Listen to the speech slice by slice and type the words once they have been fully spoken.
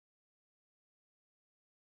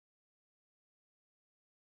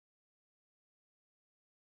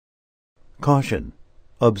Caution: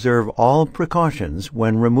 observe all precautions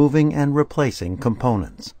when removing and replacing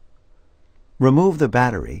components. Remove the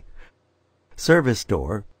battery, service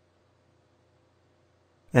door,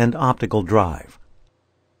 and optical drive.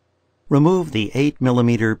 Remove the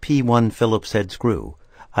 8mm P1 Phillips head screw,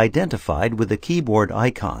 identified with the keyboard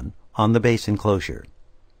icon on the base enclosure.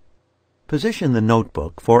 Position the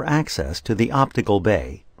notebook for access to the optical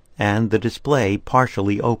bay and the display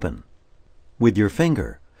partially open. With your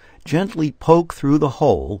finger, gently poke through the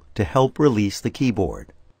hole to help release the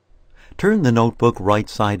keyboard. Turn the notebook right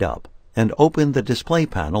side up and open the display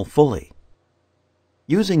panel fully.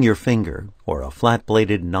 Using your finger or a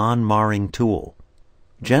flat-bladed non-marring tool,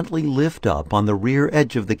 gently lift up on the rear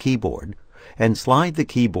edge of the keyboard and slide the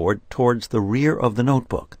keyboard towards the rear of the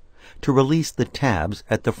notebook to release the tabs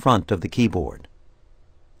at the front of the keyboard.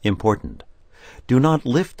 Important: do not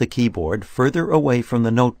lift the keyboard further away from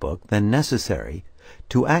the notebook than necessary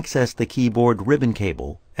to access the keyboard ribbon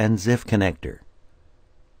cable and ZIF connector.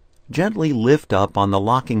 Gently lift up on the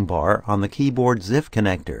locking bar on the keyboard ZIF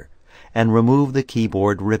connector and remove the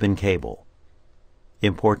keyboard ribbon cable.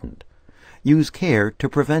 Important: use care to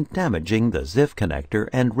prevent damaging the ZIF connector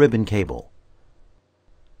and ribbon cable.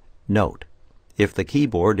 Note: if the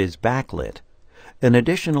keyboard is backlit, an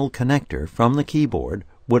additional connector from the keyboard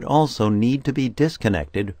would also need to be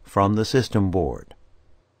disconnected from the system board.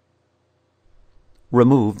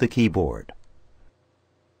 Remove the keyboard.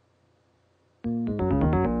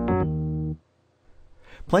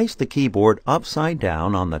 Place the keyboard upside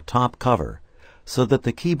down on the top cover so that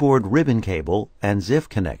the keyboard ribbon cable and ZIF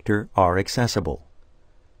connector are accessible.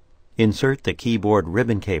 Insert the keyboard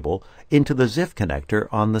ribbon cable into the ZIF connector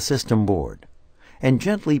on the system board and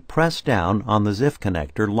gently press down on the ZIF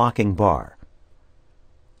connector locking bar.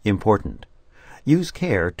 Important: use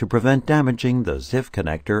care to prevent damaging the ZIF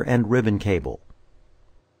connector and ribbon cable.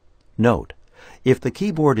 Note: if the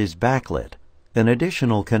keyboard is backlit, an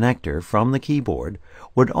additional connector from the keyboard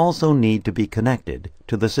would also need to be connected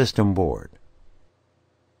to the system board.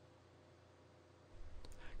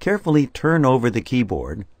 Carefully turn over the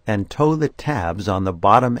keyboard and tow the tabs on the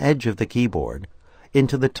bottom edge of the keyboard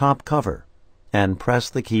into the top cover and press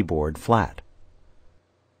the keyboard flat.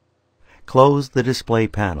 Close the display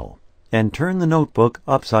panel and turn the notebook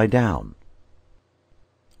upside down.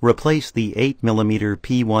 Replace the 8mm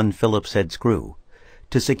P1 Phillips head screw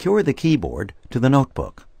to secure the keyboard to the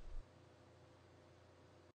notebook.